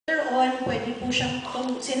doon, pwede po siyang,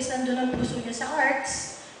 since nandun ang puso niya sa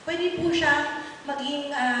arts, pwede po siyang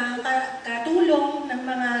maging katulong ng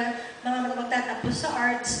mga magtatapos sa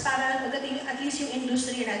arts para at least yung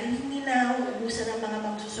industry natin hindi na uubusan ng mga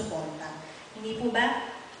magsusuporta. Hindi po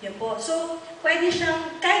ba? Yan po. So, pwede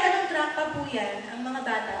siyang, kahit anong track pa po yan, ang mga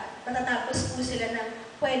bata, matatapos po sila ng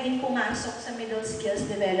pwedeng pumasok sa middle skills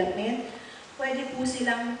development. Pwede po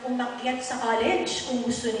silang umakyat sa college kung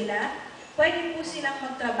gusto nila. Pwede po silang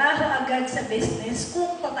magtrabaho agad sa business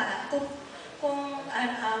kung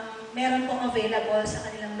meron pong available sa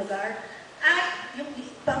kanilang lugar. At yung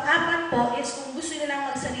pang-apat po is kung gusto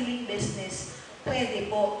nilang magsariling business, pwede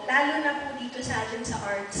po. Lalo na po dito sa atin sa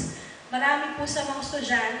arts. Marami po sa mga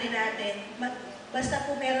estudyante natin, basta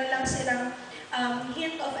po meron lang silang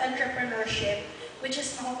hint of entrepreneurship, which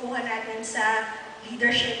is makukuha natin sa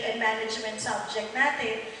leadership and management subject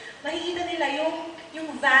natin, makikita nila yung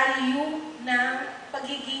value ng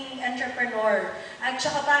pagiging entrepreneur at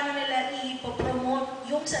saka paano nila i-promote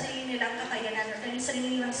yung sarili nilang kakayanan or yung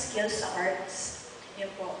sarili nilang skills sa arts.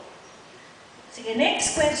 Yan po. Sige,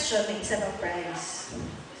 next question. May isa pang prize.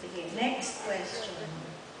 Sige, next question.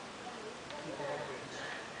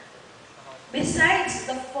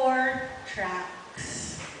 Besides the 4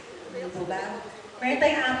 tracks, ano po ba? Meron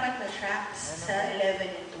tayong 4 na tracks sa 11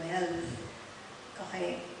 and 12.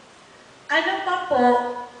 Okay. Ano pa po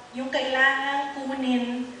yung kailangan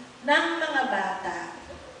kunin ng mga bata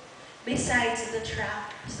besides the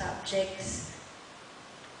track subjects?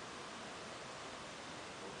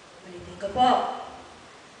 Ulitin ko po.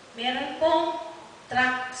 Meron pong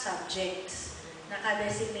track subjects.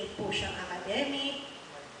 Naka-designate po siyang academic,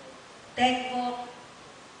 techbook,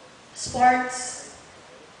 sports,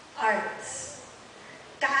 arts.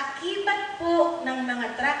 Kaakibat po ng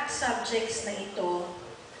mga track subjects na ito,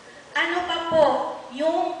 ano pa po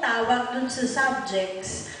yung tawag dun sa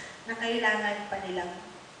subjects na kailangan pa nilang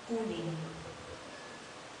kunin?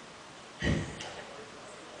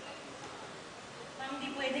 Ma'am,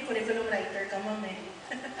 di pwede curriculum writer ka, ma'am eh.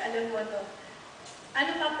 Alam mo to.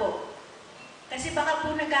 Ano pa po? Kasi baka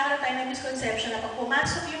po nagkakaroon tayo ng misconception na pag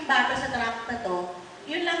pumasok yung bata sa track na to,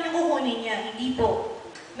 yun lang yung kukunin niya. Hindi po.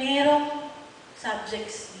 Merong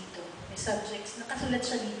subjects dito. May subjects. Nakasulat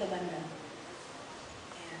siya dito banda.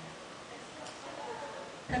 Ayan.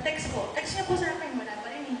 Sa text po. Text niya po sa akin. Wala pa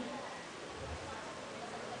rin eh.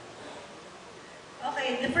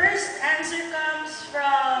 Okay. The first answer comes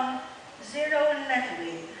from 09.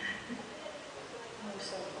 Wait.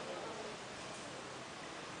 So,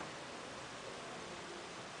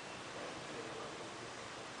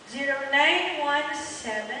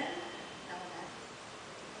 0917.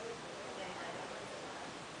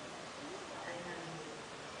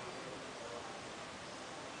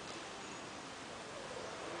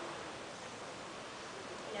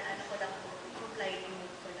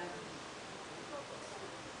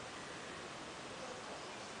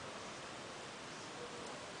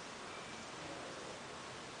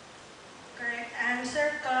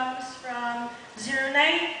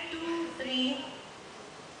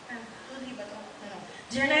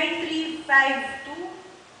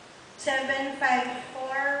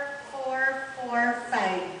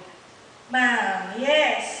 75445. Ma'am,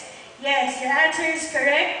 yes. Yes, your answer is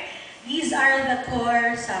correct. These are the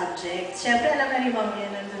core subjects. Siyempre, alam na ni Ma'am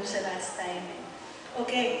yan nandun sa last time.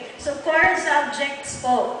 Okay, so core subjects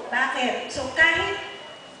po. Bakit? So kahit,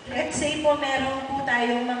 let's say po, meron po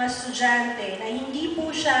tayong mga estudyante na hindi po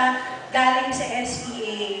siya galing sa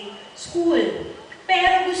SPA school,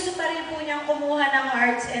 pero gusto pa rin po niyang kumuha ng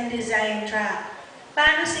arts and design track.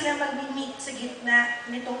 Paano sila mag-meet sa gitna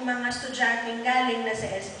nitong mga estudyanteng galing na sa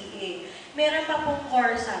SPA? Meron pa pong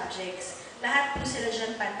core subjects. Lahat po sila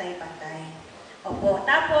dyan pantay-pantay. Opo.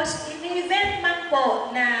 Tapos, in-event man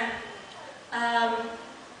po na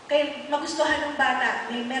magustuhan ng bata,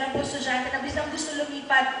 meron po estudyante na bisang gusto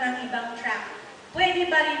lumipat ng ibang track. Pwede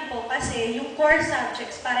pa rin po kasi yung core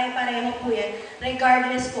subjects, pare-pareho po yan,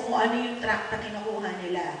 regardless po kung ano yung track na kinukuha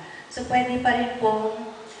nila. So, pwede pa rin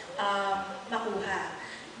pong makuha.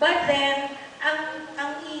 But then,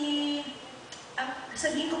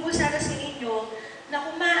 sabihin ko po sana sa inyo na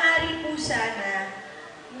kung maaari po sana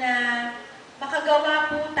na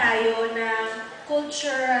makagawa po tayo ng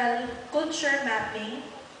culture mapping.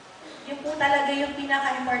 Yun po talaga yung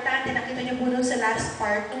pinaka-importante, nakita niyo po dun sa last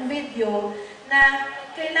part ng video, na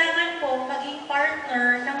kailangan po maging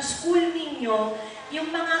partner ng school ninyo yung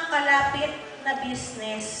mga kalapit na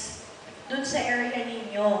business dun sa area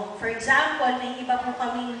ninyo. For example, may iba po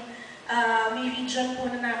kaming may region po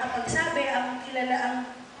na nakapagsabi,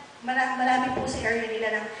 marami po sa area nila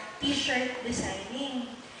ng t-shirt designing.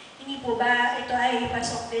 Hindi po ba ito ay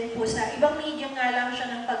pasok din po sa ibang medium nga lang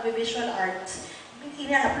siya ng pag-visual arts,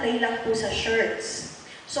 ina-apply lang po sa shirts.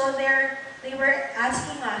 So they were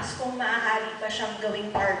asking us kung maaari pa siyang gawing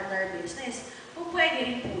partner business. Kung pwede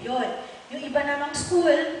rin po yun. Yung iba namang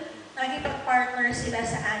school, nakikipag-partner sila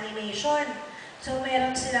sa animation. So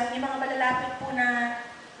meron silang, yung mga malalapit po na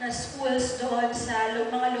schools doon sa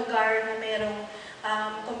mga lugar na merong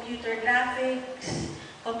computer graphics,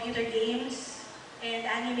 computer games, and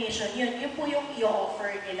animation. Yun po yung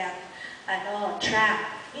i-offer nilang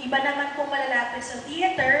track. Yung iba naman po malalapit sa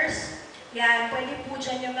theaters, yan, pwede po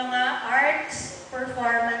dyan yung mga arts,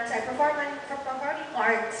 performing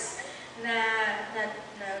arts na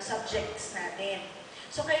subjects natin.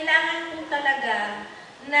 So, kailangan po talaga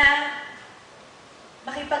na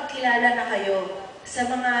makipagkilala na kayo sa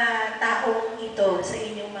mga taong ito sa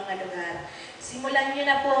inyong mga lugar. Simulan nyo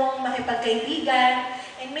na pong makipagkaibigan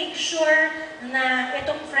and make sure na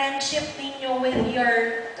itong friendship ninyo with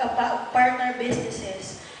your partner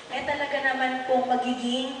businesses talaga naman pong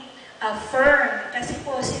magiging firm. Kasi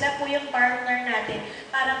po, sila po yung partner natin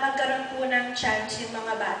para magkaroon po ng chance yung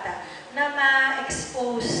mga bata na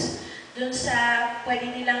ma-expose dun sa pwede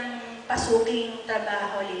nilang pasuking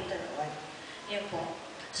trabaho later on. Yan po.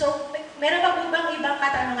 So, meron pa po bang ibang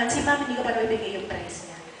katanungan? Si ma'am, hindi ko pa nabibigay yung price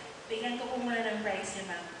niya. Bigyan ko po muna ng price niya,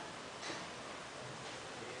 ma'am.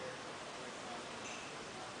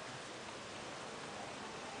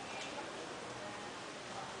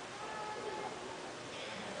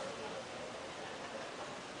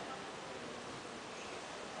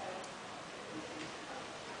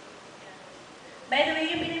 By the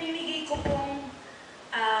way, yung pinamimigay ko pong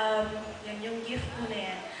yung gift ko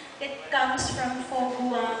na yan, it comes from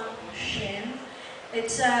Foguang Shin.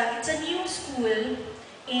 It's a new school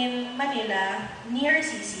in Manila, near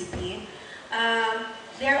CCP.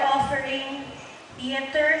 They're offering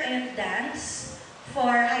theater and dance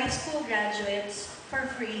for high school graduates for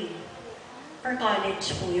free. For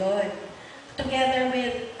college po yun. Together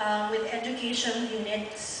with education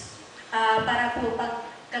units. Para po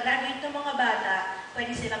pag kagraduate ng mga bata,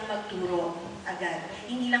 pwede silang magturo agad.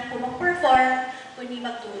 Hindi lang po mag-perform, kundi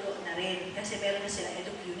magturo na rin. Kasi meron na silang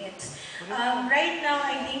edu units. Right now,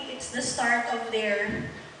 I think it's the start of they're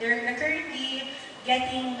currently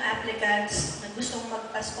getting applicants na gustong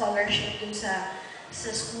magpa-scholarship dun sa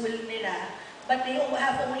school nila. But they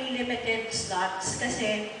have only limited slots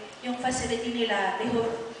kasi yung facility nila,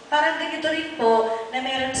 parang ganito rin po na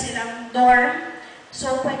meron silang dorm.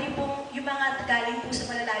 So, pwede po yung mga galing po sa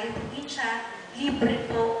malalayong probinsya, libre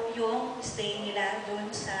po yung stay nila doon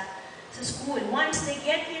sa school. Once they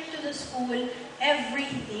get into the school,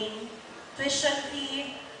 everything, tuition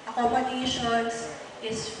fee, accommodations,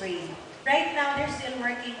 is free. Right now, they're still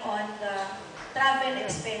working on the travel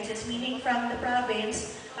expenses, meaning from the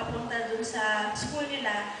province, papunta doon sa school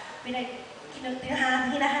nila,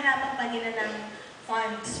 hinahanapan pa nila ng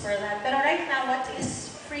funds for that. Pero right now, what is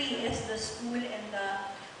free is the school and the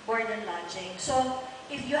board and lodging. So,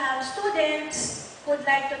 if you have students who would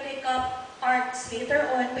like to take up arts later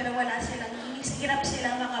on, pero hirap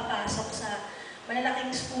silang makapasok sa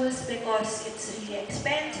malalaking schools because it's really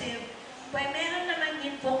expensive, well, meron naman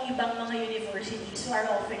din pong ibang mga universities who are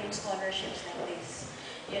offering scholarships like this.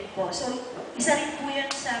 Yun po. So, isa rin po yan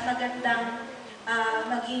sa magandang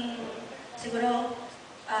maging, siguro,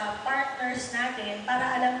 partners natin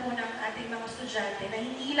para alam po ng ating mga estudyante na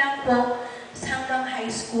hindi lang po hanggang high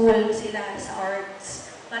school sila sa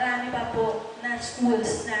arts. Marami pa po na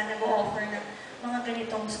schools na nag-o-offer ng mga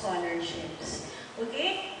ganitong scholarships.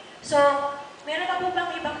 Okay? So, meron pa po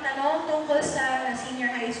bang ibang tanong tungkol sa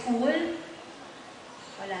senior high school?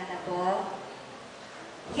 Wala na po.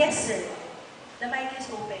 Yes, sir. The mic is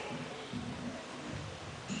open.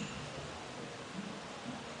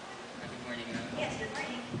 Good morning. Yes, good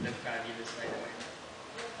morning. Love fabulous, by the way.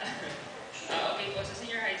 Okay po, sa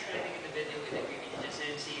senior high school, I think in the video with the we just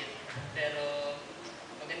didn't see it. Pero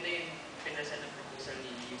maganda yung pinresent ng proposal ni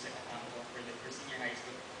Yusek Acampo for senior high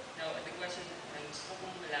school. Now, the question ang gusto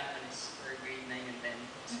kong malaman is for grade 9 and 10,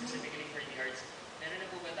 specifically for the arts, meron na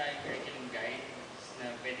po ba tayong curriculum guide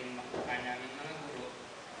na pwedeng makuha namin mga guro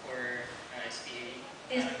for SPA?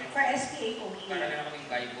 For SPA only. Para meron kaming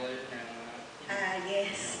Bible na...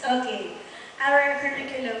 Yes. Okay. Our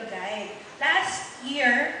curriculum guide. Last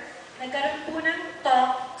year, nagkaroon po ng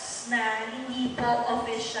talks na hindi po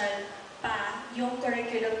official pa yung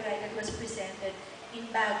curriculum guide that was presented in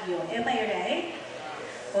Baguio. Am I right?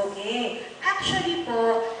 Okay. Actually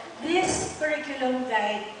po, this curriculum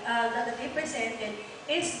guide that they presented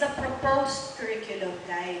is the proposed curriculum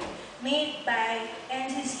guide made by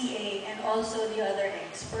NCCA and also the other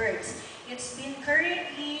experts. It's been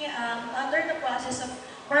currently under the process of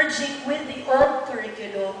merging with the old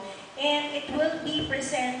curriculum, and it will be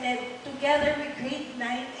presented together with grade 9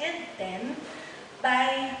 and 10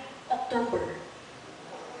 by October.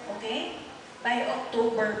 Okay? By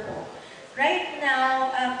October po. Right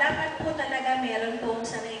now, dapat po talaga meron pong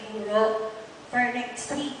sanay-guro for next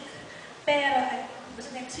week. Pero,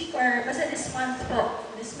 basta next week or basta this month po,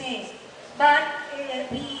 this May. But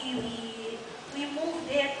we moved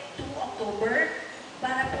it to October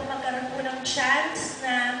para po magkaroon po ng chance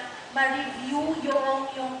na ma-review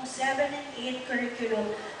yung 7 and 8 curriculum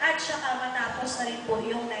at saka matapos na rin po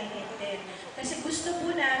yung 9 and 10. Kasi gusto po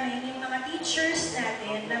namin yung mga teachers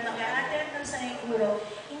natin na mag-a-attend ng sanay-guro,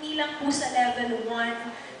 hindi lang po sa level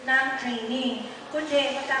 1 ng training,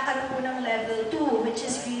 kundi magkakaroon po ng level 2, which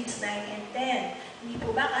is grades 9 and 10. Hindi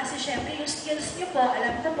po ba? Kasi syempre yung skills nyo po,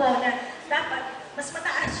 alam ko po na dapat mas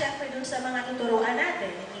mataas syempre dun sa mga tuturuan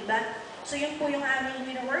natin, hindi ba? So yun po yung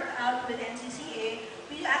aming workout with NCCA.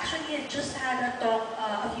 We actually just had a talk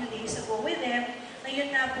a few days ago with them na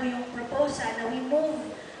yun na po yung proposal na we move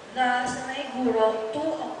the Sanay Guro to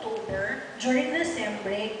October during the SEM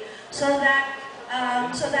break so that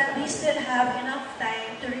we still have enough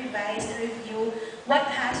time to revise and review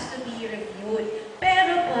what has to be reviewed.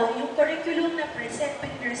 Pero po, yung curriculum na present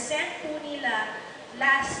po nila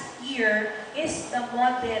last year is the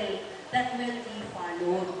model that will be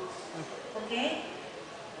followed. Okay?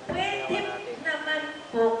 Pwede naman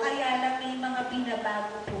po, kaya lang may mga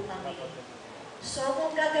binabago po kami. So,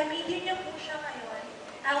 kung gagamitin niyo po siya ngayon,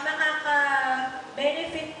 ang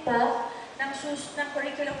makaka-benefit po ng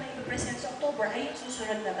curriculum na ipipresent sa October ay yung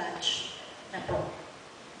susunod na batch na po.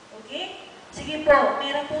 Okay? Sige po,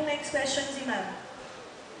 meron pong next question si ma'am.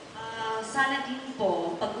 Sana din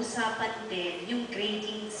po, pag-usapan din yung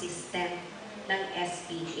grading system ng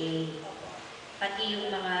SPA. Pati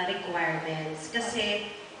yung mga requirements.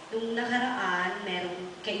 Kasi, nung nakaraan,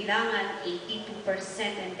 merong kailangan 82%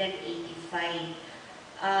 and then 85%.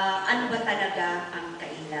 Ano ba talaga ang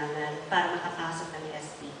kailangan para makapasok ng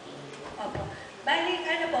SPA? Opo. Balik,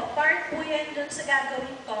 part po yan dun sa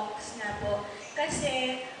gagawing talks nga po.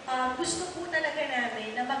 Kasi gusto po talaga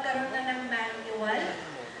namin na magkaroon na ng manual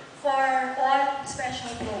for all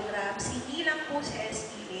special programs. Hindi lang po sa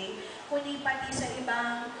SPA, kundi pati sa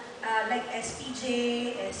ibang like SPJ,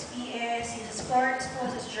 SPS, sa sports po,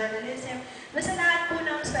 sa journalism. Basta lahat po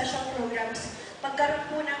ng special programs, magkaroon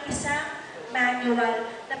po ng isang manual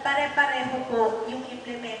na pare-pareho po yung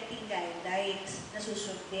implementing guidelines na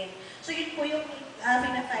susundin. So yun po yung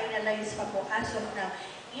pina-finalize pa po as of now.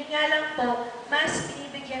 Yun nga lang po, mas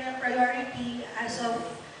binibigyan ng priority as of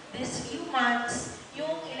this few months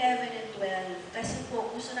yung 11 and 12. Kasi po,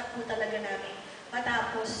 gusto na po talaga namin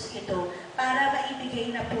matapos ito para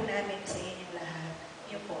maibigay na po namin sa inyong lahat.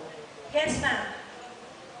 Yun po. Yes, ma'am.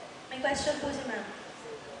 May question po si ma'am.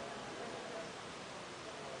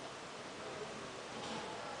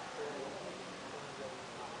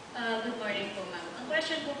 Good morning po, ma'am. Ang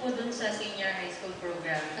question po dun sa senior high school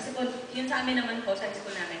program, kasi po, yun sa amin naman po, sa high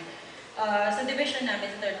school namin, sa division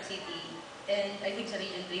namin, Third City, and I think sa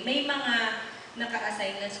Region 3, may mga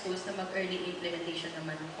naka-assign na schools na mag-early implementation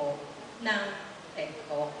naman po ng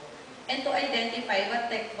TechVoc. And to identify what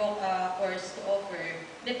TechVoc course to offer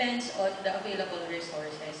depends on the available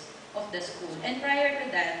resources of the school. And prior to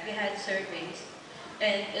that, we had surveys.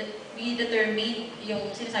 And we determined yung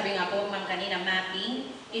sinasabi nga po, ma'am, kanina,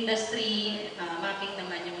 mapping, industry mapping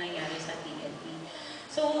naman yung nangyari sa TLP.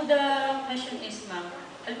 So the question is, ma'am,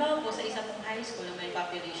 halimbawa po sa isa pong high school na may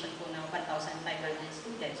population po ng 1,500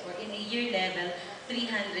 students or in a year level,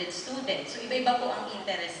 300 students. So iba-iba po ang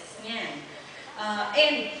interests niyan.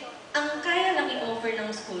 And ang kaya lang i-offer ng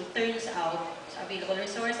school turns out sa available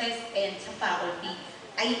resources and sa faculty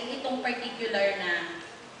ay itong particular na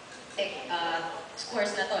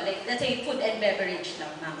scores na to. Like, let's say, food and beverage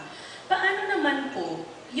lang, ma'am. Paano naman po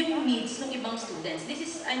yung needs ng ibang students? This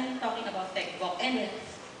is, I'm talking about TechVoc, and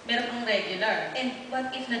meron pang regular. And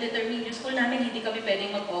what if na-determine yung school namin, hindi kami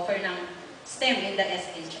pwedeng mag-offer ng STEM in the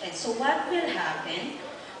SHS? So what will happen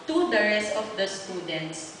to the rest of the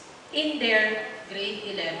students in their grade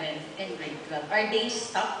 11 and grade 12? Are they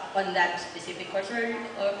stuck on that specific course or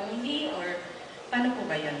only? Or paano po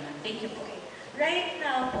ba yun, ma'am? Thank you po. Right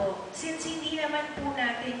now po, since hindi naman po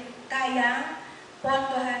natin kayang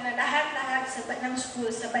pondohan na lahat-lahat ng school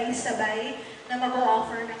sabay-sabay na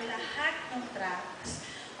mag-o-offer ng lahat ng tracks,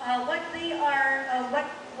 what they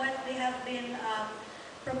have been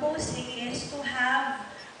proposing is to have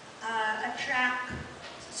a track,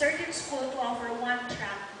 certain school to offer one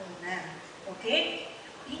track muna. Okay?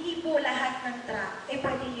 Hindi po lahat ng track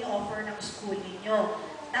pwede i-offer ng school ninyo.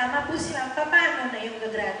 tama po si ma'am, paano na yung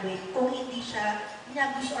graduate kung hindi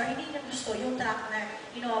niya gusto or hindi niya gusto yung track na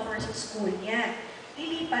in-offer sa school niya.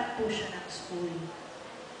 Lilipat po siya ng school.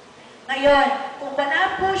 Ngayon, kung wala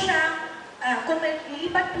po siya, kung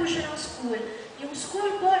lilipat po siya ng school, yung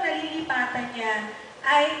school po na lilipatan niya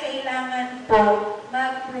ay kailangan po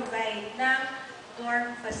mag-provide ng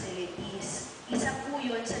dorm facilities. Isa po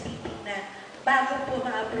yun sa titignan bago po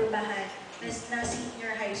maaprubahan na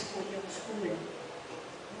senior high school yung school.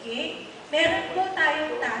 Okay? Meron po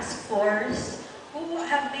tayong task force who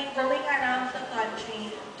have been going around the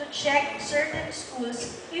country to check certain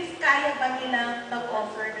schools if kaya ba nilang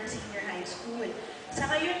mag-offer ng senior high school. Sa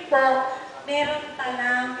ngayon po, meron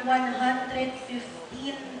palang 115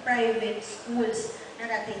 private schools na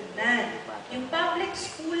natingnan. Yung public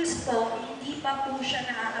schools po, hindi pa po siya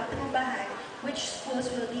naaaprubahan which schools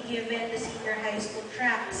will be given the senior high school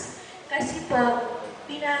tracks. Kasi po,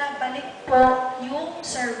 pinabalik po yung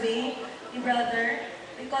survey ni brother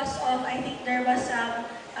because of, I think there was some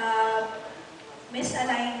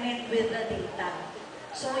misalignment with the data.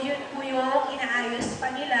 So yun po yung inaayos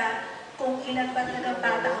pa nila kung ilan ba talagang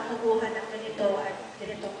bata ang kukuha ng ganito at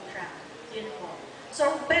ganitong track. Yun po.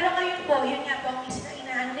 So, pero ngayon po, yun nga po ang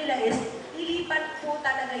inaano nila is, ilipat po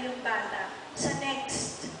talaga yung bata sa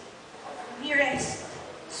next nearest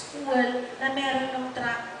school na meron ng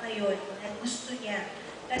track na yun na gusto niya.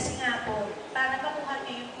 Kasi nga po, para makuha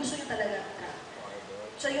niya yung gusto niya talaga ng track.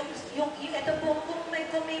 So, ito po,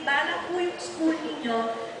 kung may bala po yung school ninyo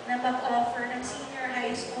na mag-offer ng senior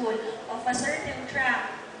high school of a certain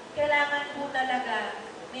track, kailangan po talaga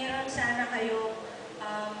meron sana kayong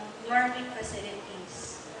dorming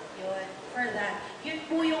facilities. Yun, for that. Yun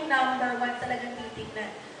po yung number one talagang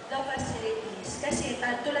titignan, the facilities. Kasi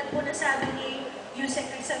tulad po na sabi ni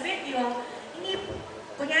Yusek sa video,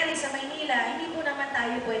 kunyari sa Maynila, hindi po naman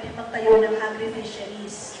tayo pwede magtayo ng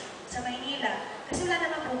agri-fisheries sa Maynila. Kasi wala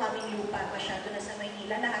naman po kaming lupa masyado na sa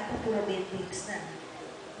Maynila, lahat po puro buildings na.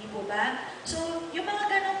 Hindi po ba? So, yung mga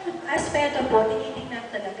ganong aspeto po,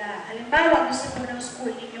 tinitingnan talaga. Halimbawa, gusto po ng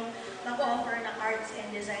school ninyong mag-offer ng arts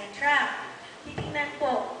and design track. Titingnan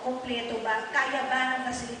po, kompleto ba? Kaya ba ng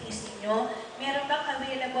facilities ninyo? Meron bang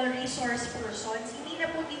available resource persons? Hindi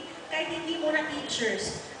na po, kahit hindi mo na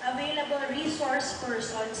teachers, available resource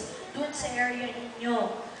persons dun sa area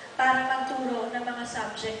ninyo para magturo ng mga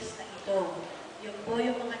subjects na ito. Yun po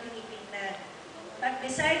yung mga tinitingnan. But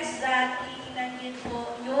besides that, tinitingnan din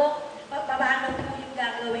po yung paano po yung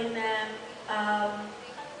gagawin na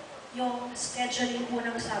yung scheduling po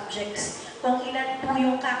ng subjects, kung ilan po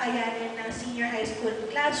yung kakayanin ng senior high school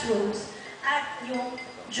classrooms at yung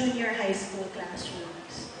junior high school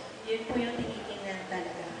classrooms. Yun po yung tinitingnan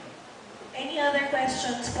talaga. Any other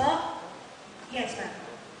questions po? Yes, ma'am.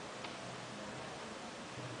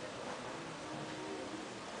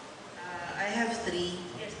 I have three.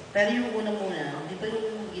 Yes. Pero yung una muna, di ba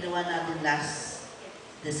yung ginawa natin last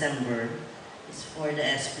December is for the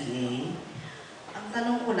SPA. Ang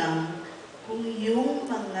tanong ko lang, kung yung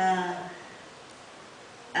mga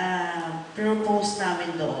propose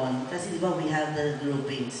namin doon, kasi di ba we have the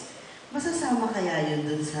groupings, masasama kaya yun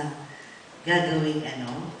dun sa gagawing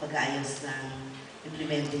pag-ayos ng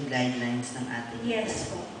implementing guidelines ng ating Yes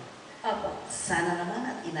po. Opo. Sana naman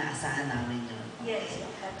at inaasahan namin yun. Yes.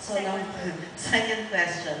 So, second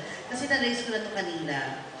question. Kasi na-raise ko na ito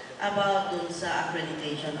kanina about dun sa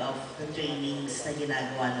accreditation of the trainings na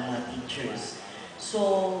ginagawa ng mga teachers. So,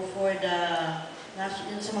 for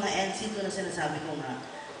yun sa mga NC2 na sinasabi ko nga,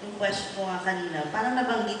 yung question ko nga kanina, parang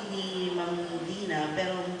nabanggit ni Ma'am Dina,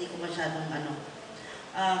 pero hindi ko masyadong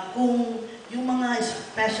kung yung mga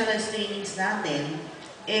specialized trainings natin,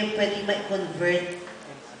 pwede ma-convert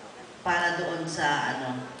para doon sa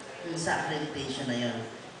dun sa accreditation na yun.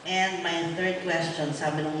 And my third question,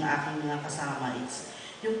 sabi ng aking mga kasama, it's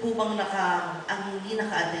yung po bang ang hindi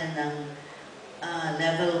naka-attend ng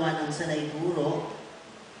level 1 ng sanay guro,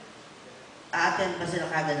 a-attend ba sila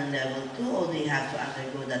kagad ng level 2 o they have to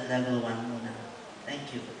undergo that level 1 muna?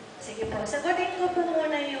 Thank you. Sige po. Sagutin ko po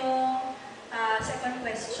muna yung second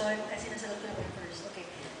question kasi nasagot ko na po yung first. Okay.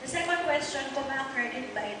 The second question, kung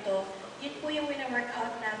ma-accredit ba ito, yun po yung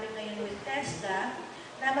wina-workout namin ngayon with TESDA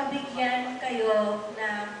na mabigyan kayo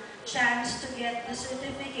ng chance to get the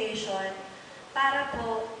certification para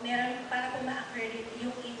po ma-accredit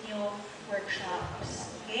yung inyong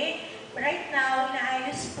workshops. Okay? Right now,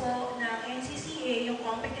 inaayos po ng NCCA yung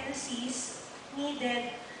competencies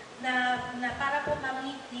needed na para po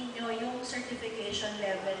ma-meet ninyo yung certification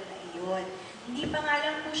level na iyon. Hindi pa nga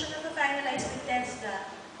lang po siya na-finalize with TESDA,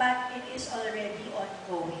 but it is already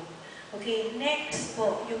ongoing. Okay, next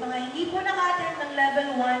po, yung mga hindi po naka-attend ng level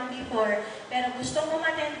 1 before, pero gustong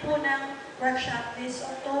umattend po ng workshop this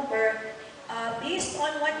October, based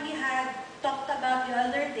on what we had talked about the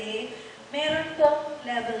other day, meron pong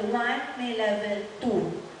level 1, may level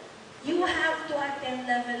 2. You have to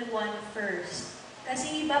attend level 1 first.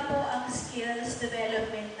 Kasi iba po ang skills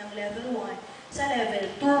development ng level 1 sa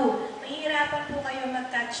level 2. Mahihirapan po kayo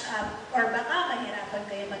mag-catch up, or baka mahirapan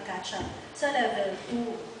kayo mag-catch up sa level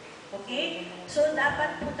 2. Okay? So,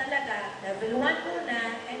 dapat po talaga, level 1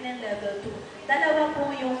 muna, and then level 2. Dalawa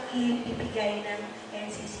po yung ibibigay ng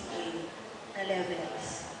NCCA na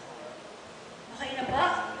levels. Okay na po?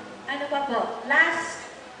 Ano pa po? Last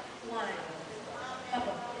one.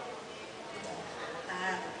 Apo.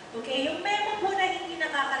 Okay, yung memo po na hindi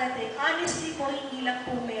nakakarating, honestly po, hindi lang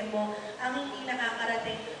po memo ang hindi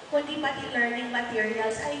nakakarating, kundi pati learning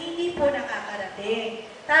materials ay hindi po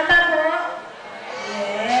nakakarating. Tama po?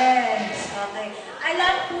 Yes. Okay.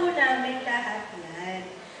 Alam po namin lahat yan.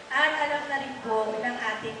 At alam na rin po ng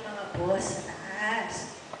ating mga boss sa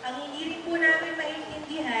taas. Ang hindi rin po namin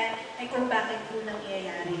maintindihan ay kung bakit po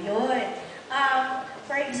nangyayari yun.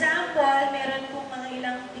 For example, meron pong mga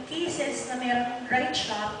ilang cases na meron ride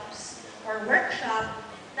shops or workshop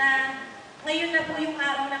na ngayon na po yung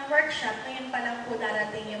araw ng workshop, ngayon pa lang po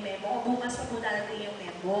darating yung memo o bukas pa po darating yung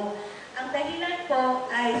memo. Ang dahilan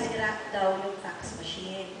po ay sira daw yung fax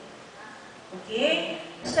machine. Okay?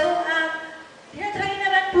 So, tinatry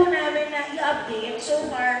naman po namin na i-update.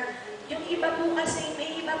 So far, yung iba po kasi,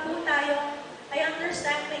 may iba po tayong, I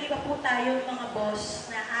understand, may iba po tayong mga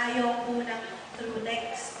boss na ayaw po ng through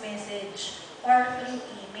text message or through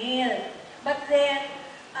email. But then,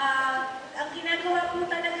 ang ginagawa po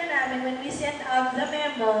talaga namin when we send out the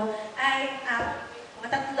memo ay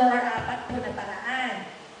mga 3 or 4 po na paraan.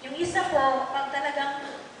 Yung isa po, pag talagang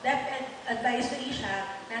DepEd advisory siya,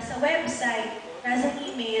 nasa website, nasa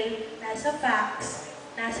email, nasa fax,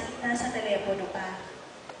 nasa telepono pa.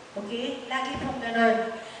 Okay? Lagi pong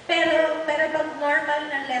ganon. Pero pag normal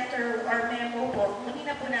na letter or memo po, hindi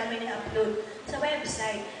na po namin i-upload sa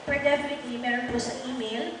website. Pero definitely, meron po sa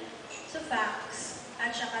email, sa fax,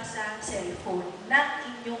 at saka sa cellphone ng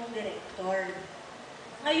inyong director.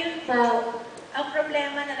 Ngayon po, ang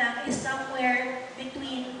problema na lang is somewhere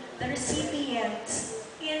between the recipients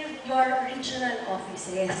in your regional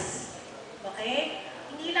offices. Okay?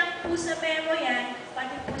 Hindi lang po sa memo yan,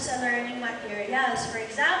 pati po sa learning materials. For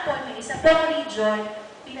example, may isa pong region,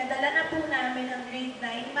 pinadala na po namin ang grade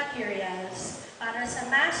 9 materials para sa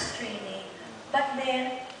mass training. But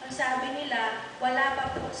then, ang sabi nila, wala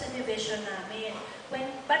pa po sa division namin.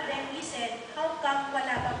 But then we said, how come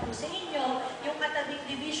wala pa po sa inyo, yung katabing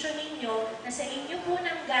division ninyo, na sa inyo po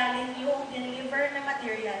nang galing yung deliver na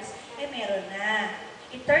materials, meron na.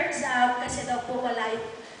 It turns out, kasi daw po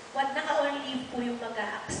naka-on leave po yung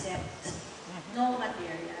mag-a-accept no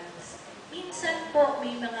materials. Minsan po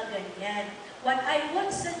may mga ganyan. What I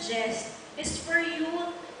would suggest is for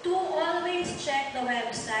you to always check the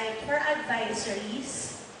website for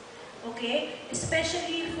advisories. Okay?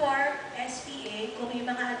 Especially for SPA, kung may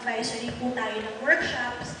mga advisory po tayo ng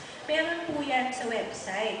workshops, meron po yan sa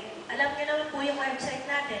website. Alam niyo naman po yung website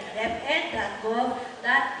natin, deped.gov.ph.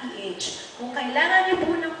 Kung kailangan niyo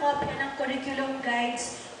po ng kopya ng curriculum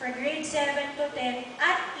guides for grade 7 to 10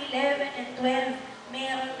 at 11 and 12,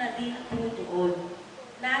 meron na din po doon.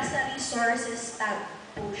 Nasa resources tab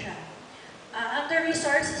po siya. Under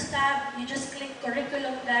resources tab, you just click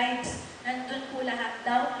curriculum guides, nandun po lahat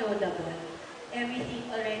downloadable. Everything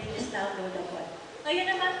already is downloadable. Ngayon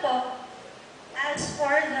naman po, as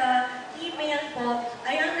for the email po,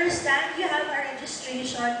 I understand you have a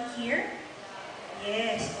registration here.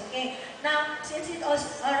 Yes, okay. Now, since it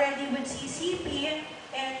was already with CCP,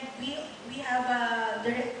 and we have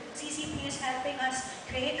CCP is helping us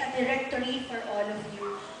create a directory for all of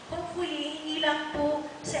you. Hopefully, hindi lang po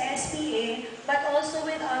sa SPA, but also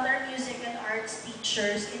with other music and arts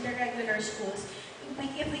teachers in the regular schools,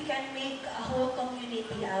 if we can make a whole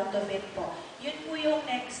community out of it po. Yun po yung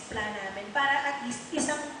next plan namin, para at least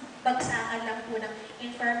isang bagsakan lang po ng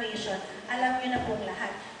information, alam nyo na pong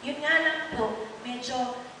lahat. Yun nga lang po,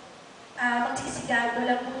 medyo magsisigap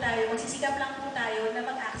lang po tayo na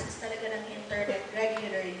mag-access talaga ng internet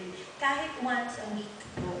regularly. Kahit once a week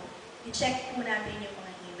po. I-check po natin yung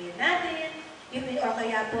mga email natin, or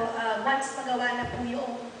kaya po, once magawa na po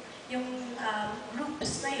yung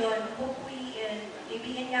groups na yun, hopefully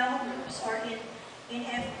maybe in Yahoo groups or in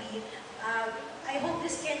FB, I hope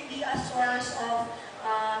this can be a source of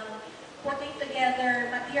putting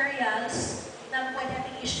together materials na pwede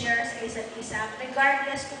natin i-share sa isa't isa,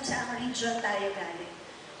 regardless kung saan region tayo galing.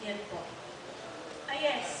 Yan po.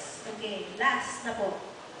 Yes. Okay, last na po.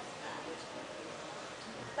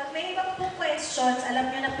 Pag may ibang po questions,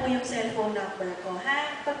 alam nyo na po yung cellphone number ko,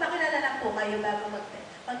 ha? Pagpakilala lang po kayo bago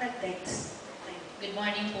pag nag-text. Good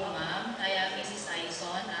morning po, ma'am. I am Mrs.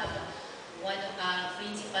 Aison,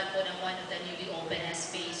 principal po ng one of the newly open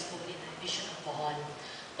space po in the Division of Bohol.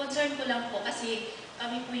 Concern ko lang po kasi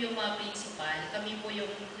kami po yung mga principal, kami po yung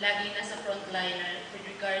lagi nasa frontliner with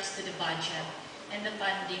regards to the budget and the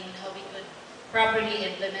funding, how we could properly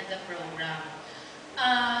implement the program.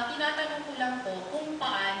 Tinatanong ko lang po kung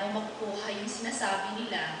paano makukuha yung sinasabi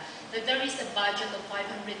nila that there is a budget of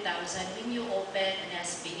 500,000 when you open an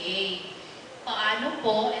SPA. Paano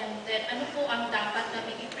po, and then ano po ang dapat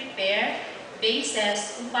namin i-prepare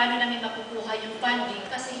basis kung paano namin makukuha yung funding,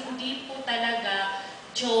 kasi hindi po talaga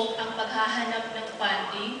joke ang paghahanap ng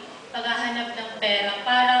funding, paghahanap ng pera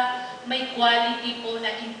para may quality po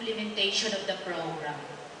na implementation of the program.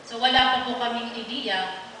 So wala pa po kaming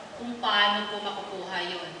idea kung paano po makukuha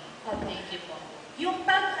yun. Thank you po. Yung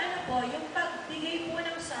pagbigay po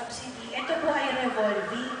ng subsidy, ito po ay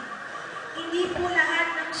revolving. Hindi po lahat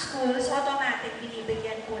ng schools automatic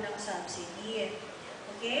binibigyan po ng subsidy.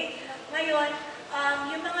 Okay? Ngayon,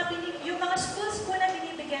 yung mga schools po na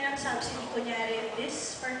binibigyan ng subsidy, kunyari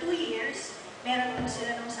this for 2 years, meron po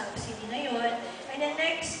sila ng subsidy ngayon, and the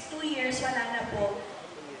next 2 years, wala na po.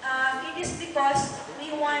 It is because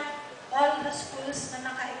we want all the schools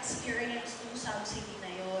na naka-experience ng subsidy na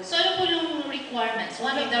yun. So ano po yung requirements?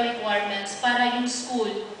 One of the requirements para yung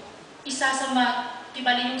school,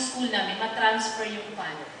 kibali yung school namin, ma-transfer yung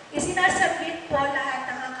fund. Isinasubmit po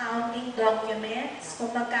lahat ng accounting documents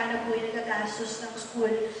kung magkano po yung nagagastos ng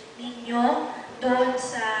school ninyo doon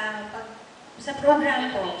sa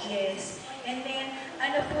program po. Yes. And then,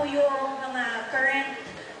 ano po yung mga current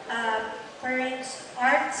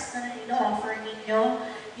arts na ino-offer ninyo.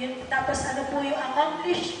 Yun, tapos ano po yung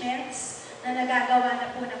accomplishments na nagagawa na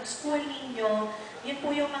po ng school ninyo. Yun po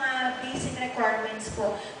yung mga basic requirements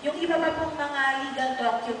po. Yung iba pa pong mga legal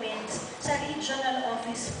documents, sa regional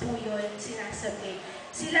office po yun sinasubmit.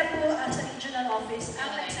 Sila po sa regional office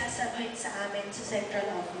ang nagsasubmit sa amin sa central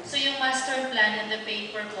office. So yung master plan and the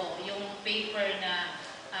paper po, yung paper na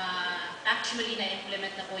actually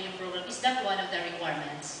na-implement na po yung program, is that one of the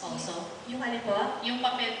requirements also? Yung ano po? Yung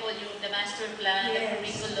papel po, yung the master plan, the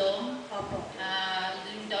curriculum, Opo.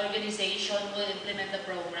 The organization will implement the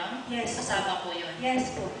program? Yes. Kasama po yun?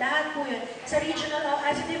 Yes po. Lahat po yun. Sa regional,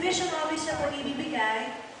 as a division office na po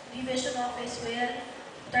ibibigay, division office will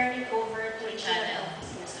turn it over to Channel.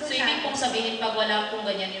 Yes. So ibig pong sabihin, pag wala pong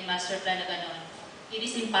ganyan yung master plan na gano'n, it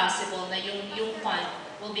is impossible na yung fund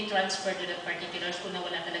will be transferred to the particulars kung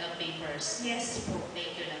wala talagang papers. Yes po.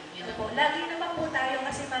 Thank you lang. Yun lang. Po. Lagi naman po tayo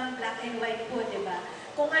kasi mga black and white po, di ba?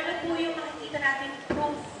 Kung ano po yung makikita natin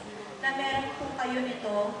proof na meron po kayo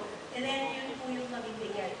nito, and then yun po yung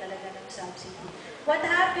mabibigyan talaga ng subsidy. What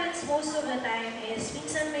happens most of the time is,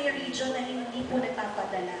 minsan may region na hindi po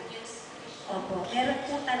nagpapadala. Yes. Opo, meron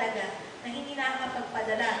po talaga na hindi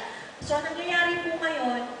nakakapagpadala. So, nangyayari po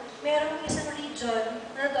ngayon, merong isang region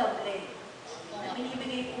na doble. Na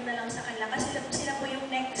binibigay po na lang sa kanila kasi sila po yung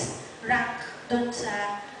next rank doon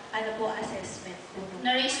sa assessment po.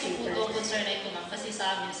 Na-raise ko po itong concern na ito, ma'am, kasi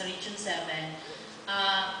sa amin, sa Region 7,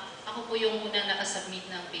 ako po yung unang nakasubmit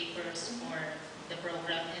ng papers for the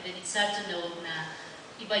program, and then it's sad to know na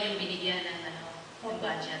iba yung binigyan ng yung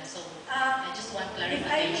budget. So, I just want clarification. If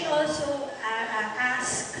I may also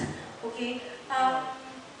ask, okay,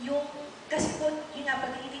 kasi po, yun nga,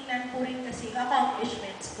 pag-itingnan po rin kasi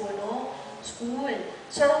accomplishments po, no? School.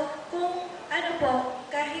 So, kung kahit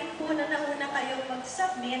po na nauna kayong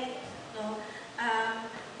mag-submit, no,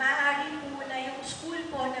 maaari po na yung school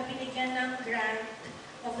po na binigyan ng grant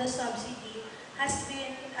of the subsidy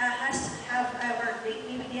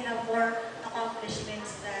maybe they have more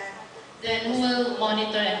accomplishments than. Then who will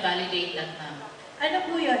monitor and validate that, ma'am? Ano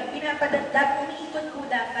po yun? Umiikot po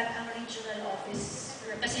dapat ang regional office.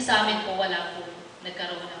 Kasi sa amin po, wala po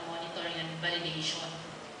nagkaroon ng monitoring and validation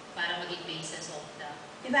para maging basis of the...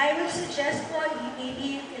 If I would suggest po,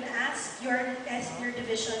 maybe you can ask your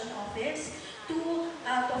division office to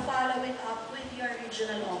follow it up with your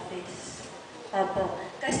regional office. Opo.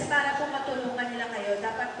 Kasi para po matulungan nila kayo,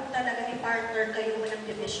 dapat po talaga i-partner kayo ng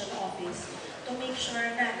division office to make sure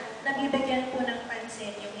na nabibigyan po ng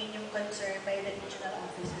pansin yung inyong concern by the regional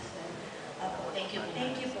office as well. Opo. Thank you po.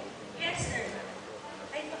 Thank you po. Yes, sir.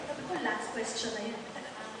 Ay, sabi ko, last question na yun.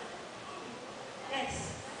 Yes.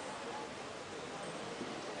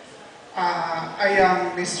 I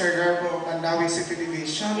am Mr. Garbo of Mandawi City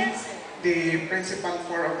Division, Yes, sir. the principal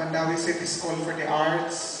for Mandawi City School for the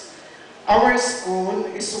Arts. Our school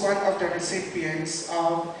is one of the recipients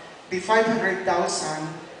of the 500,000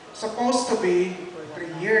 supposed to be 3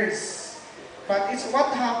 years. But it's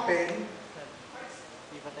what happened.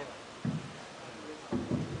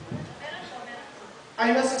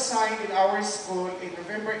 I was assigned in our school in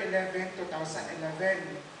November 11, 2011.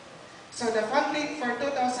 So the funding for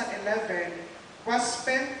 2011 was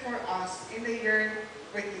spent for us in the year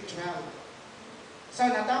 2012. So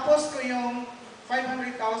natapos ko yung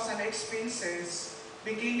 500,000 expenses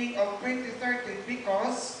beginning of 2013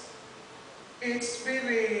 because it's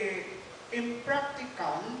very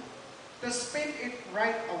impractical to spend it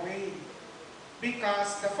right away.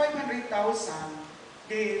 Because the 500,000,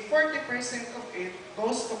 the 40% of it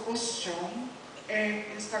goes to costume and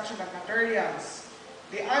instructional materials.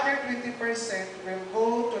 The other 20% will go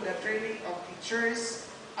to the training of teachers,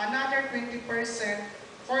 another 20%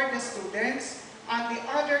 for the students, and the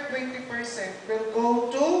other 20% will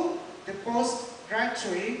go to the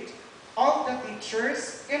postgraduate of the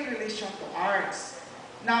teachers in relation to arts.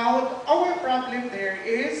 Now, our problem there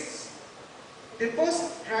is the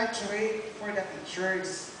postgraduate for the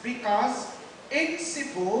teachers because in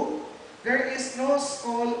Cebu, there is no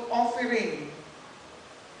school offering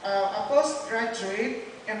a postgraduate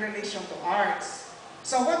in relation to arts.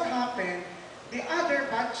 So what happened? The other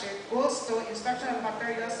budget goes to instructional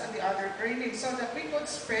materials and the other training so that we could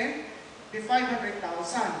spend the 500,000.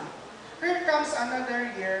 Here comes another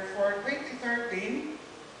year for 2013.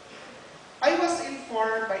 I was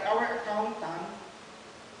informed by our accountant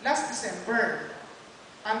last December.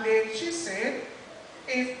 And then she said,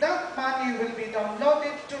 if that money will be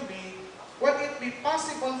downloaded to me, would it be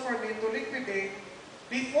possible for me to liquidate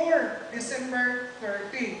before December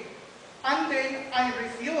 30? And then I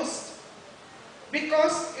refused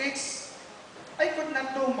because I could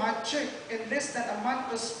not do magic in less than a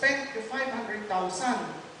month to spend the 500,000.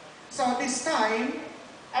 So this time,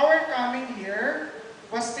 our coming here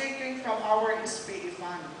was taken from our SPE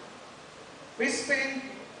fund. We spent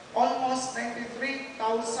almost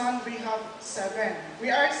 93,000, we have 7. We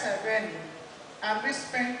are 7. And we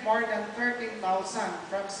spent more than 13,000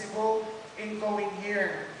 from Cebu in going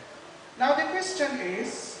here. Now the question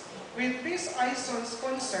is, with Miss Ison's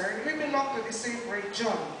concern, we belong to the same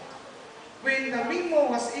region. When the memo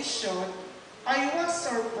was issued, I was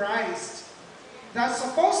surprised that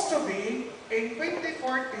supposed to be in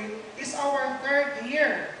 2014 is our 3rd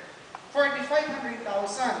year for the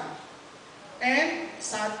 500,000. And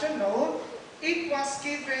sad to note, it was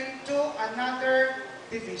given to another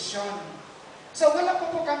division. So wala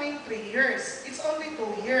po kaming 3 years. It's only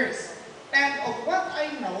 2 years. And of what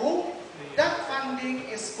I know, that funding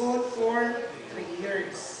is good for 3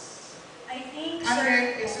 years. I think, And sir, then,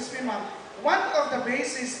 excuse me ma'am, one of the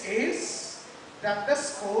basis is that the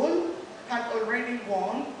school had already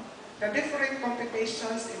won the different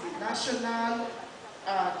competitions in the national,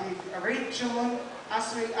 the region,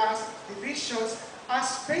 as well as divisions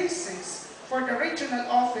as basis for the regional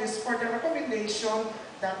office for the recommendation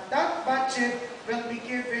that that budget will be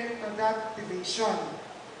given to that division.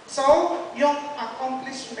 So, yung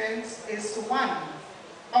accomplishments is one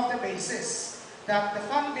of the basis that the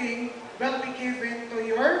funding will be given to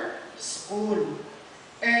your school.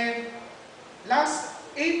 And last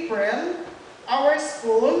April, our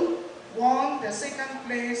school won the 2nd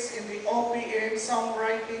place in the OPM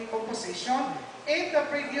songwriting composition. In the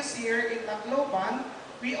previous year in Tacloban,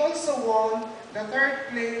 we also won the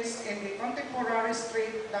 3rd place in the contemporary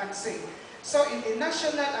street dancing. So in the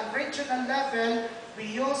national and regional level,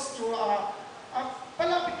 we used to,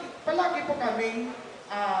 palagi po kaming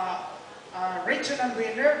regional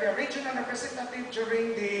winner, the regional representative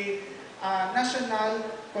during the national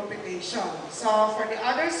competition. So for the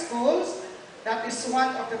other schools, that is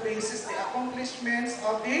one of the basis, the accomplishments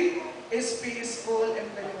of the SPE school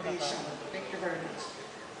implementation. Thank you very much.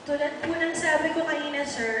 tulad po ng sabi ko kanina,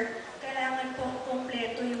 sir, kailangan pong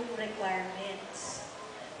kumpleto yung requirements.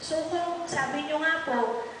 So kung sabi nyo nga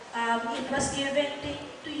po, it was given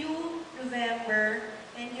to you November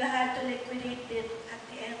and you had to liquidate it at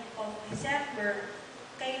the end of December,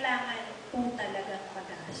 kailangan po talagang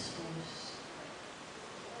magastos.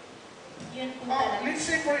 Yun po talaga. Let's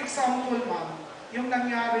say for example, ma'am, yung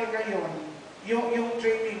nangyari ngayon, yung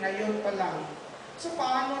training ngayon pa lang. So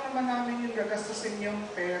paano naman namin yung gagastusin yung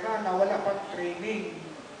pera na wala pang training?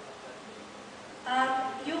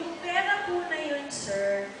 Yung pera po na yun,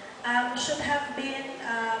 sir, should have been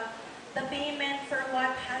the payment for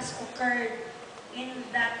what has occurred in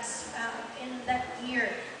that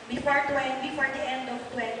year before the end of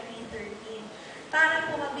 2013.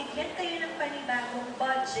 Para po mabigyan kayo ng panibagong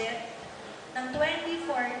budget ng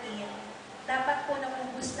 2014, dapat po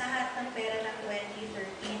naubos lahat ng pera ng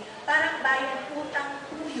 2013. Parang bayad utang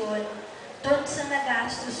po yun doon sa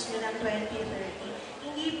nagastos nyo ng 2030.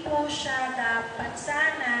 Hindi po siya dapat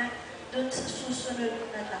sana doon sa susunod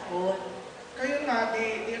na taon. Kayo nga,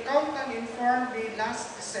 the accountant informed me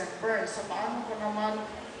last December. So paano ko naman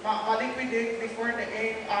ma-liquidate before the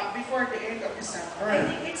end of December? I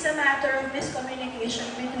think it's a matter of miscommunication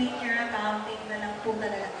between your accounting na lang po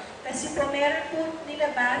talaga. Kasi po meron po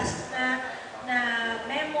nilabas na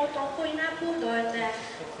memo tungkol na po doon na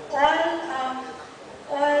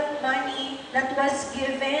all money that was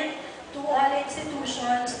given to all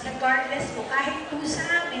institutions, regardless po, kahit po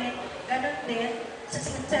sa amin, ganun din, sa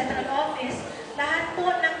central office, lahat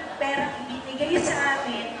po ng perang ibinigay sa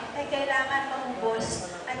amin ay kailangan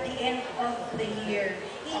maubos at the end of the year.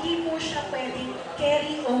 Hindi po siya pwedeng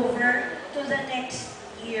carry over to the next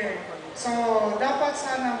year. So, dapat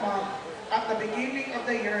sana ma'am, at the beginning of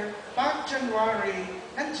the year, pag January,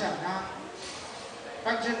 nandiyan na.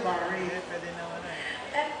 Pag January.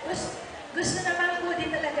 At gusto naman po din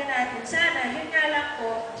talaga natin. Sana, yun nga lang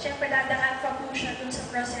po, syempre dadaan pa po siya dun sa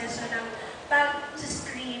proseso ng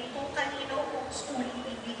pag-screen kung kanino kung school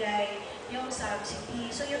ibibigay yung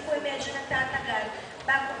subsidy. So yun po medyo nagtatagal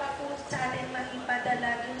bago pa po sa atin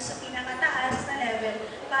maipadala dun sa pinakataas na level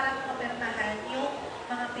para mapirmahan yung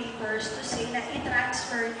mga papers to say na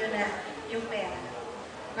i-transfer nyo na yung pera.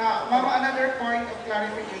 Now, ma'am, another point of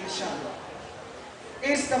clarification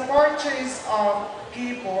is the purchase of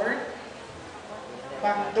keyboard,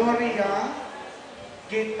 bandurria,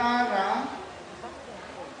 gitara,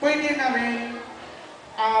 pwede na rin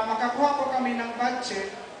makakuha po kami ng budget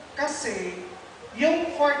kasi yung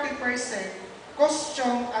 40%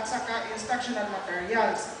 costume at saka instructional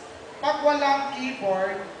materials. Pag walang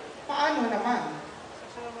keyboard, paano naman?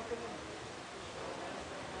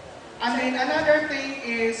 And then another thing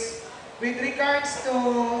is, with regards to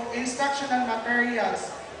instructional materials,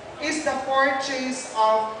 is the purchase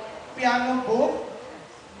of piano book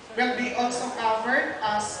will be also covered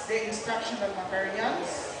as the instructional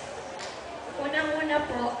materials? Unang-una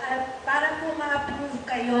po, para po ma-approve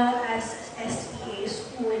kayo as SPA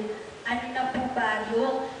school, ano na po ba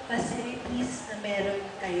yung facilities na meron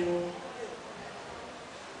kayo?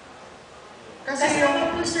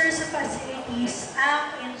 Kasama po sir sa facilities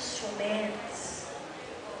ang instruments.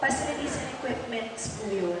 Facilities and equipments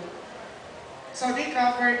po yun. So they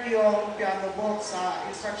covered yung piano book sa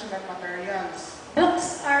instructional materials.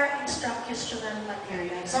 Books are instructional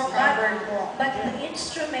materials. So covered po. But the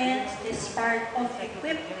instruments is part of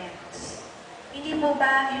equipment. Hindi po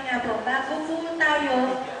ba, yun nga po, bago po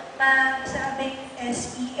tayo magsabing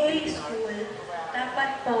SPA school, dapat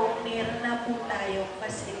po meron na po tayo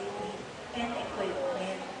facility and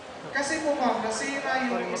equipment. Kasi po ma'am, nasira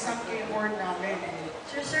yung isang keyboard namin.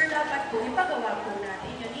 So sir, dapat po ipagawa po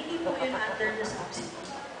natin yun. Hindi po yun under the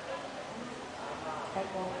subsidy.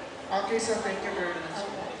 Opo. Okay, so thank you very much.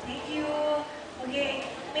 Thank you. Okay.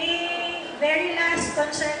 May very last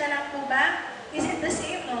concern na lang po ba? Is it the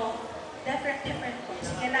same, no? Different po.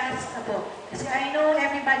 Sige, last na po. Kasi I know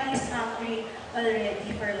everybody is hungry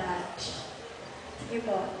already for lunch. Sige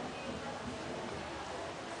po.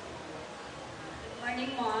 Good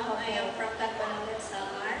morning, Mom. I am from Tagbalangan,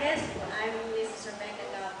 Samar. Yes. I'm Mrs. Rebecca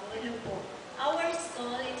Gabo. Hello po. Our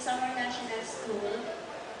school, in Samar National School,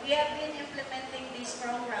 we have been implementing this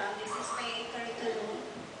program, this is my curriculum,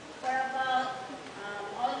 for about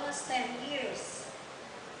almost 10 years.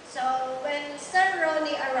 So when Sir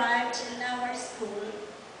Ronnie arrived in our school,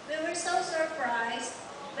 we were so surprised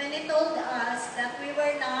when he told us that we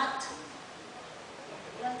were not,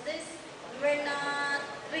 we were not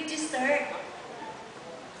registered.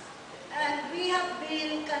 And we have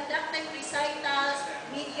been conducting recitals,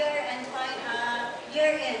 mid-year and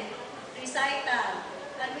year-end recital.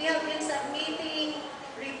 And we have been submitting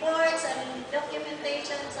reports and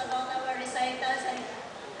documentations about our recitals,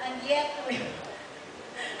 and yet we...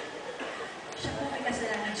 Siya po may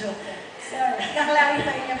kasalanan, joke. Sorry.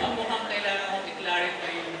 Kaklarify niya po. Ang mukhang kailangan kong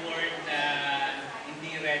i-clarify yung word na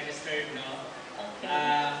hindi registered, no? Okay.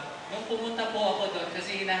 Nung pumunta po ako doon,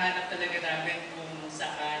 kasi hinahanap talaga namin kung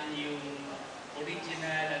saan yung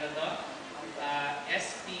original,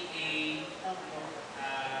 SPA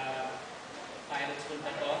pilot school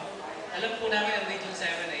ba to? Alam po namin ang Region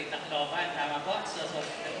 7 ay Tacloban, tama po? So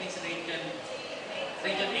that means Region 8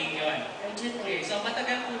 yun. Okay, so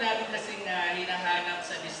matagal po namin kasing hinahanap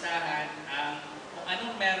sa listahan kung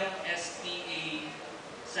anong merong SPA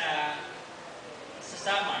sa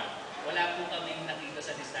Samar. Wala po kaming nakita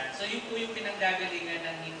sa listahan. So yun po yung pinanggagalingan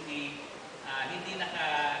ng hindi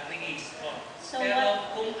naka-release po. So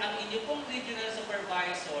pero kung ang inyo pong regional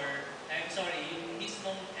supervisor, yung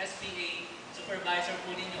mismong SPA supervisor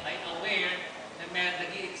po ninyo ay aware na may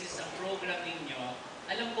nag-i-exist ang program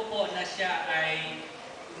alam ko po na siya ay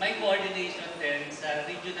may coordination din sa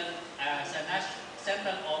regional,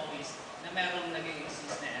 central office na merong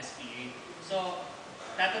nag-exist na SPA. So,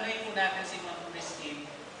 tatanungin po natin si Ma'am Christine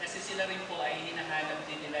kasi sila rin po ay hinahanap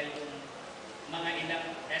din nila yung mga ilang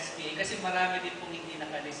SPA kasi marami din pong hindi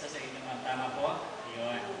nakalista sa inyo, ma'am. Tama po?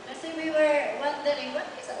 Yun. Kasi we were wondering, what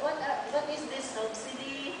is this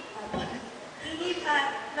subsidy? Hindi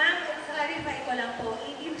pa, ma'am, clarify ko lang po,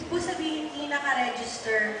 hindi po sabihin hindi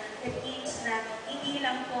naka-register, it means na hindi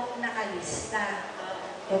lang po nakalista.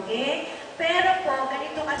 Okay? Pero po,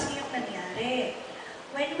 ganito kasi yung nangyari.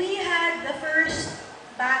 When we had the first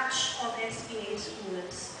batch of SPA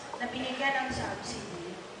schools na binigyan ng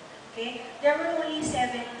subsidy, okay, there were only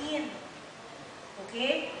 17.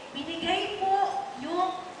 Okay? Binigay po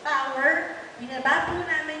yung power, binaba po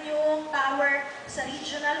namin yung power sa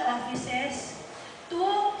regional offices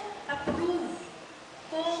to approve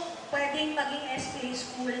kung pwedeng maging SPA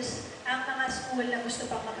schools ang mga school na gusto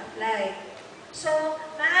pang mag-apply. So,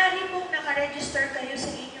 maaari pong nakaregister kayo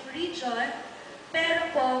sa inyong region,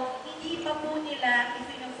 pero po, hindi pa po nila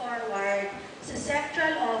i-forward sa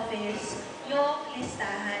central office yung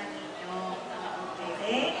listahan ninyo.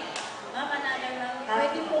 Okay? Ma'am, another ma'am,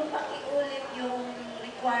 pwede pong pakiulit yung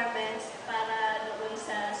requirements para doon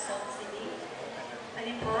sa subsidy?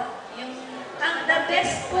 Alin po? The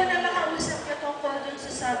best po na makausap nyo tungkol dun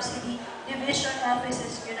sa subsidy, division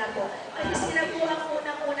offices nyo na po. Kasi sila po ang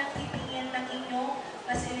unang-unang titingin ng inyong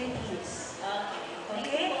facilities.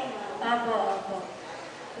 Okay? Opo.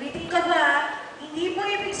 Ulitin ko ba, hindi po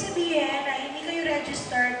ibig sabihin na hindi kayo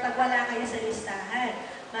registered pag wala kayo sa listahan.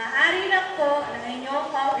 Maaari lang po na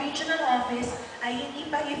inyong regional office ay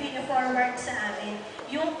hindi pa i-forward sa amin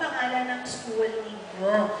yung pangalan ng school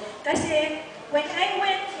ninyo. Kasi when I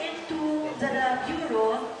went into the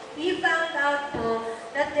bureau, we found out po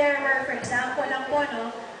that there were, for example lang po, no,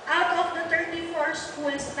 out of the 34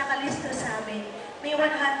 schools na nakalista sa amin, may 100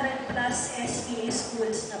 plus SPA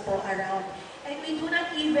schools na po around. And we do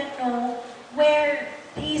not even know where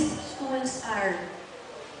these schools are.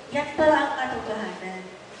 Yan po ang katotohanan.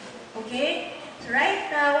 Okay? So right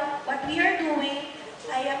now, what we are doing,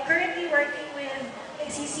 I am currently working with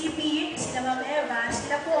CCP, sila Ma'am Eva,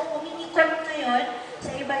 sila po ang umiikot ngayon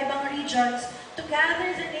sa iba-ibang regions to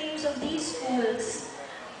gather the names of these schools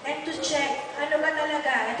and to check ano ba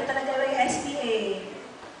talaga, ito talaga yung SPA.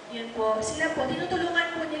 Yun po. Sila po,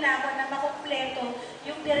 tinutulungan po nila ako na makompleto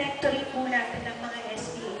yung directory po natin ng mga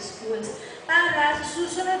SPA schools. Para sa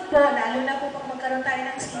susunod po, lalo na po pag magkaroon tayo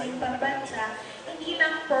ng sining pambansa, hindi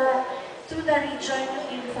lang po through the region yung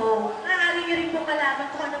info. Maaari nyo rin po malaman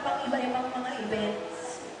kung ano pang iba-ibang mga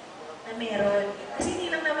events na meron. Kasi hindi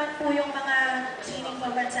lang naman po yung mga sining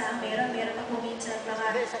pambansa ang meron. Meron pa po minsan mga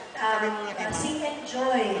sing and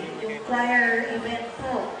joy, yung choir event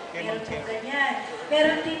po. Meron po ganyan.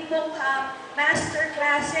 Meron din pong master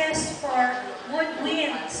classes for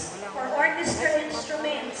woodwinds, for orchestra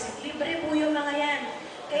instruments. Libre po yung mga yan.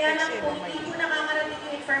 Kaya lang po, hindi po nakakarating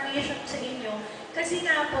yung information sa inyo. Kasi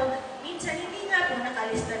nga po, minsan hindi nga po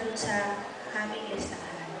nakalista dun sa aming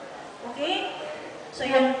listahan. Okay? So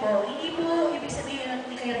yun po. Hindi po ibig sabihin na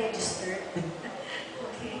hindi kayo registered.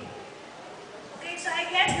 Okay. Okay, so I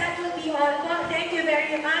guess that will be all po. Thank you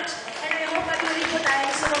very much. And I hope patuloy po tayo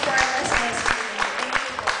sumuporta sa SPA. Thank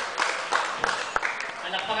you po.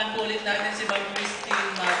 Palakpakan po ulit natin si Magboo.